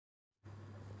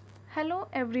Hello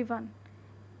everyone.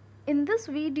 In this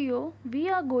video, we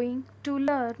are going to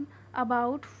learn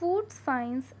about food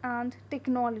science and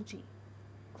technology.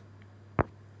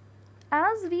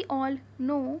 As we all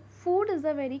know, food is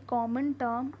a very common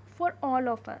term for all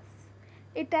of us.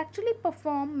 It actually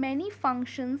performs many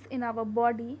functions in our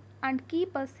body and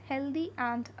keep us healthy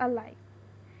and alive.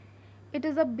 It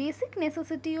is a basic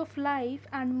necessity of life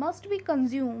and must be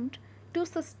consumed to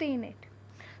sustain it.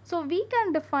 So we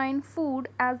can define food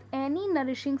as any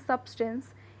nourishing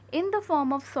substance in the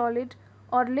form of solid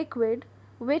or liquid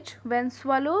which when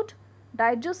swallowed,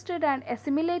 digested and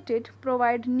assimilated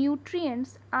provide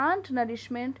nutrients and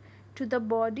nourishment to the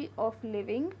body of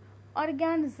living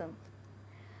organism.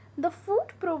 The food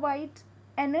provides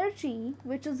energy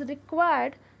which is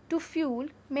required to fuel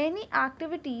many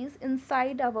activities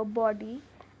inside our body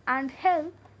and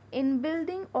help in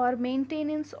building or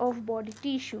maintenance of body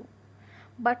tissue.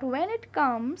 But when it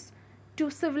comes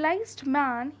to civilized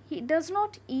man, he does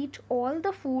not eat all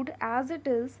the food as it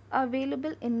is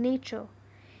available in nature.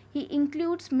 He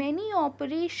includes many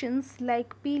operations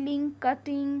like peeling,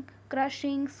 cutting,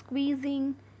 crushing,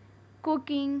 squeezing,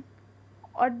 cooking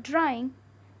or drying,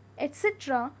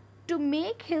 etc. to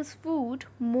make his food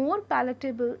more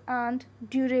palatable and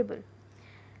durable.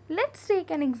 Let's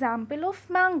take an example of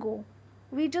mango.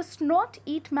 We just not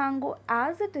eat mango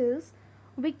as it is,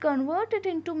 we convert it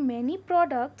into many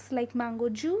products like mango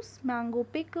juice, mango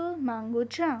pickle, mango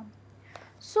jam.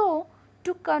 So,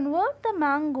 to convert the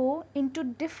mango into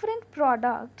different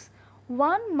products,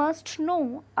 one must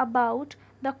know about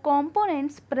the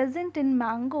components present in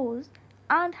mangoes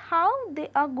and how they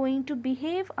are going to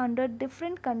behave under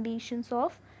different conditions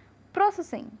of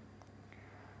processing.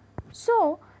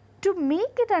 So, to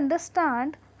make it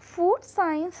understand, food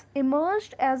science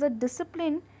emerged as a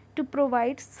discipline to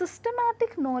provide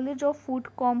systematic knowledge of food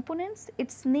components,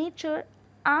 its nature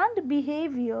and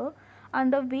behavior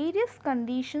under various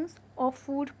conditions of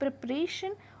food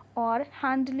preparation or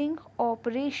handling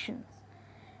operations.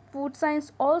 Food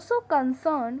science also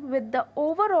concerned with the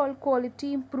overall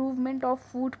quality improvement of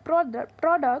food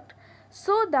product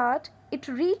so that it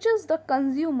reaches the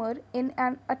consumer in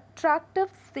an attractive,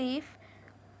 safe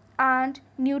and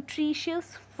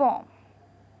nutritious form.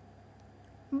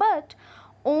 But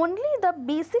only the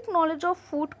basic knowledge of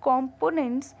food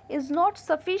components is not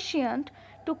sufficient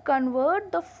to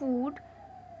convert the food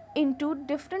into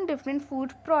different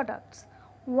food products.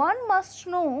 One must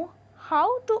know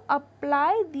how to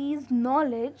apply these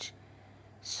knowledge.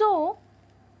 So,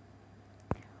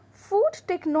 food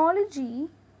technology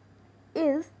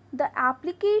is the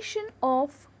application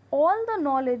of all the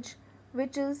knowledge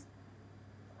which is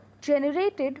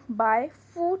generated by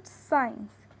food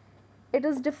science. It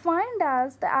is defined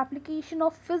as the application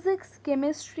of physics,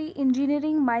 chemistry,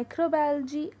 engineering,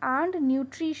 microbiology and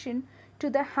nutrition to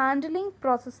the handling,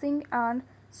 processing and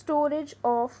storage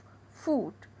of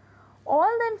food. All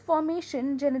the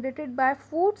information generated by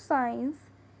food science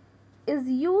is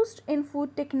used in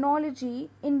food technology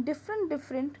in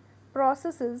different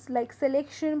processes like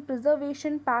selection,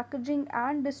 preservation, packaging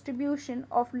and distribution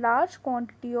of large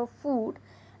quantity of food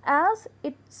as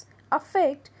it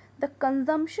affect the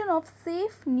consumption of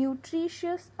safe,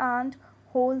 nutritious and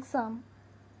wholesome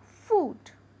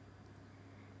food.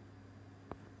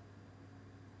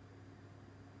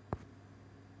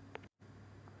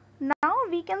 Now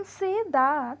we can say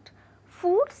that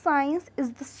food science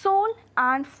is the soul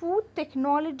and food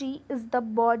technology is the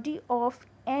body of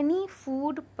any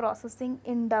food processing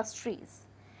industries.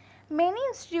 Many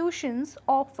institutions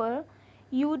offer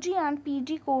UG and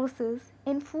PG courses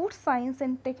in food science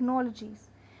and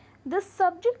technologies. This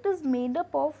subject is made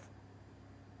up of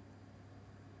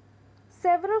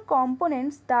several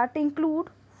components that include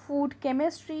food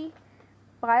chemistry,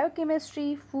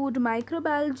 biochemistry, food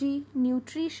microbiology,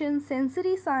 nutrition,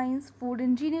 sensory science, food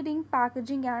engineering,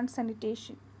 packaging and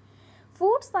sanitation.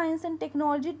 Food science and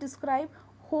technology describe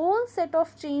whole set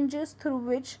of changes through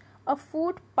which a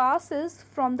food passes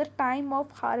from the time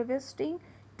of harvesting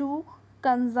to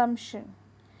consumption.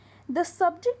 The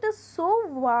subject is so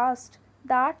vast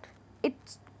that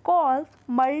it's called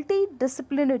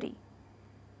multidisciplinary.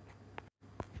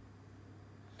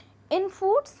 In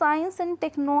food science and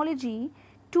technology,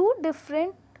 two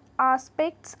different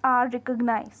aspects are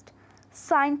recognized.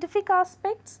 Scientific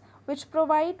aspects which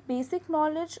provide basic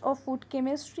knowledge of food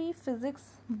chemistry, physics,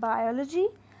 biology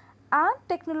and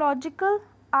technological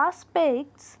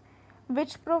aspects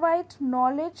which provide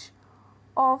knowledge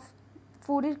of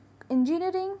food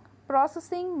engineering,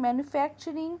 processing,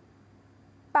 manufacturing,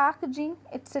 packaging,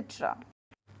 etc.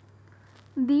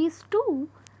 These two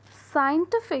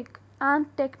scientific and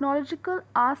technological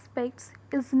aspects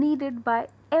is needed by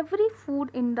every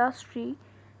food industry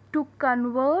to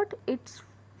convert its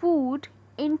food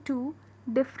into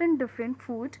different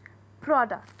food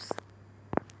products.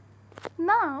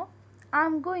 Now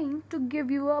I'm going to give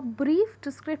you a brief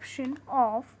description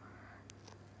of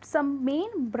some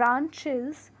main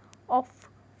branches of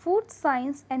food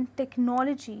science and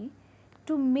technology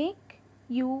to make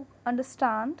you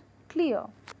understand clear.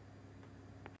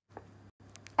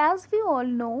 As we all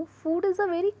know, food is a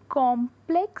very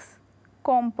complex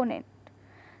component.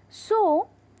 So,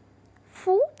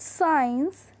 food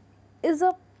science is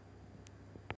a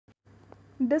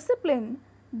discipline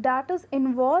that is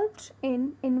involved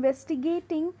in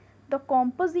investigating the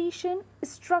composition,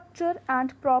 structure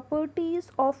and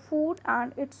properties of food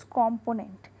and its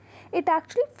component. It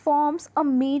actually forms a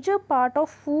major part of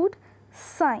food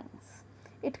science.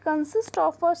 It consists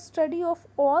of a study of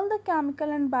all the chemical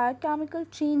and biochemical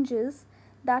changes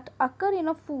that occur in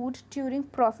a food during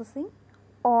processing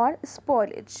or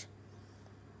spoilage.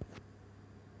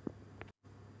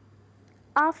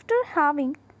 After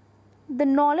having the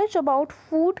knowledge about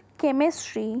food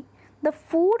chemistry, the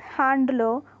food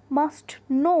handler must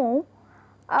know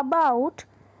about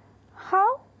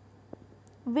how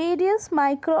various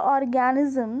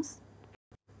microorganisms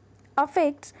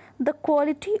affects the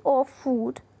quality of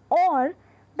food or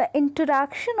the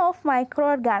interaction of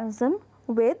microorganism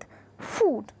with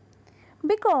food,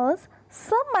 because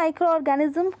some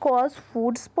microorganisms cause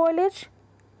food spoilage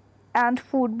and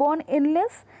foodborne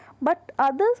illness, but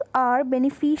others are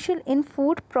beneficial in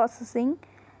food processing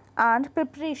and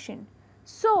preparation.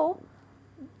 So,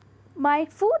 my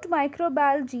food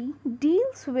microbiology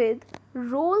deals with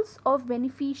roles of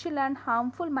beneficial and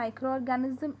harmful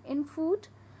microorganisms in food,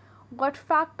 what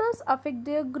factors affect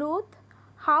their growth,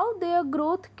 how their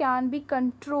growth can be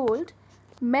controlled,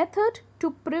 method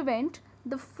to prevent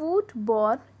the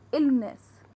foodborne illness.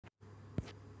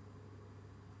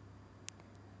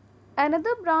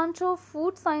 Another branch of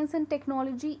food science and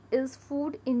technology is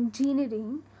food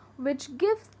engineering, which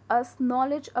gives us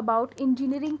knowledge about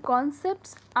engineering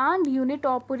concepts and unit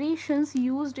operations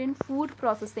used in food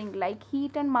processing like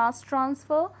heat and mass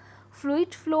transfer,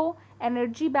 fluid flow,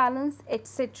 energy balance,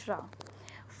 etc.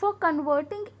 For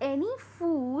converting any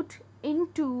food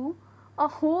into a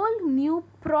whole new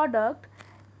product,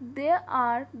 there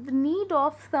are the need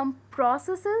of some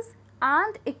processes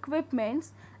and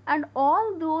equipments, and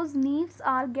all those needs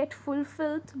are get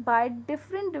fulfilled by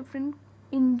different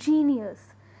engineers.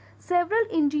 Several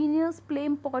engineers play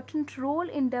important role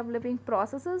in developing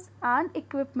processes and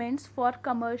equipments for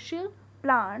commercial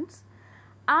plants,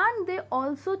 and they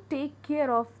also take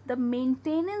care of the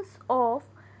maintenance of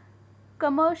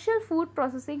commercial food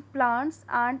processing plants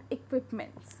and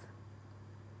equipments.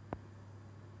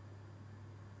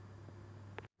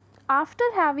 After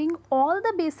having all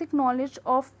the basic knowledge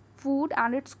of food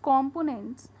and its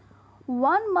components,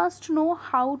 one must know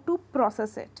how to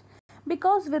process it,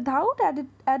 because without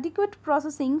adequate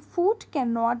processing, food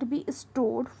cannot be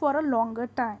stored for a longer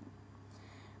time.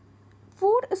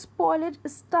 Food spoilage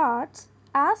starts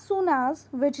as soon as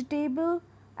vegetables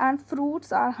and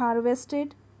fruits are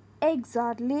harvested, eggs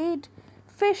are laid,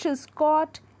 fish is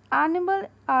caught, animals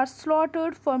are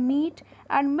slaughtered for meat,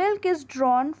 and milk is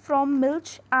drawn from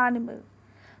milch animal.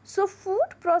 So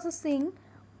food processing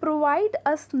provide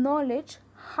us knowledge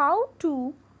how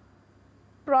to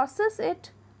process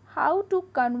it, how to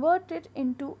convert it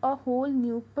into a whole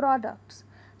new products.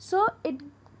 So it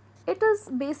is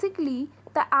basically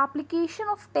the application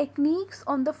of techniques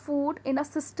on the food in a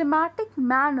systematic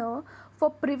manner for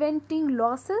preventing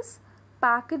losses,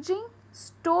 packaging,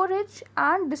 storage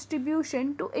and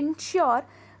distribution to ensure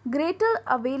greater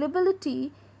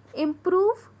availability,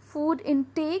 improve food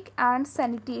intake and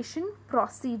sanitation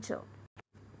procedure.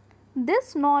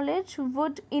 This knowledge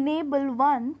would enable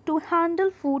one to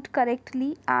handle food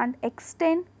correctly and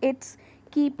extend its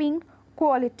keeping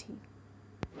quality.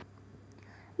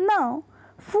 Now,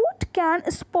 food can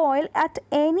spoil at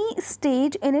any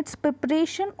stage in its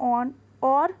preparation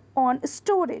or on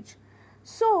storage.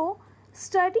 So,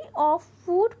 study of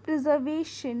food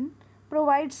preservation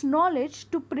provides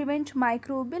knowledge to prevent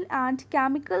microbial and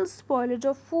chemical spoilage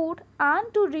of food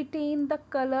and to retain the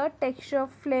color, texture,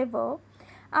 flavor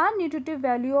and nutritive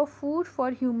value of food for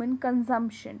human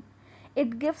consumption.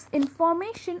 It gives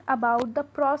information about the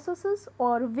processes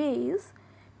or ways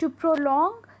to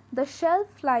prolong the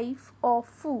shelf life of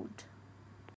food.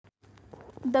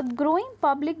 The growing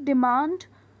public demand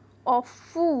of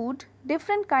food,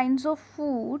 different kinds of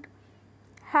food,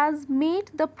 has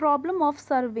made the problem of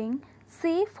serving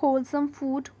safe, wholesome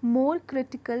food more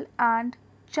critical and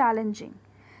challenging.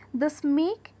 This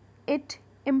makes it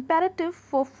imperative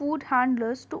for food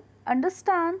handlers to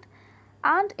understand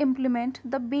and implement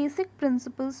the basic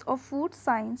principles of food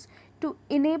science to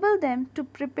enable them to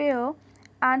prepare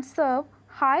and serve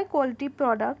high quality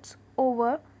products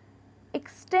over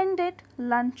extended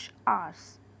lunch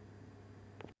hours.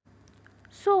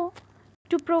 So,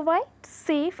 to provide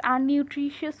safe and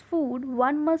nutritious food,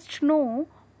 one must know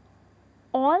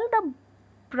all the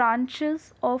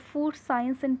branches of food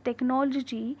science and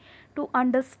technology to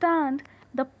understand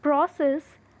the process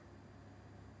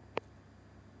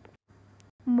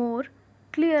more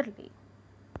clearly.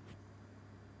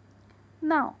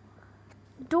 Now,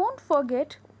 don't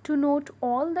forget to note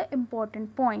all the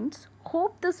important points.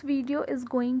 Hope this video is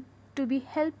going to be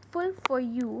helpful for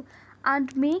you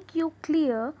and make you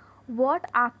clear what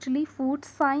actually food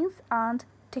science and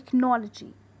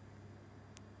technology.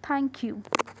 Thank you.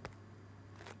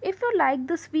 If you like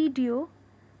this video,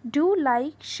 do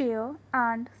like, share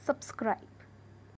and subscribe.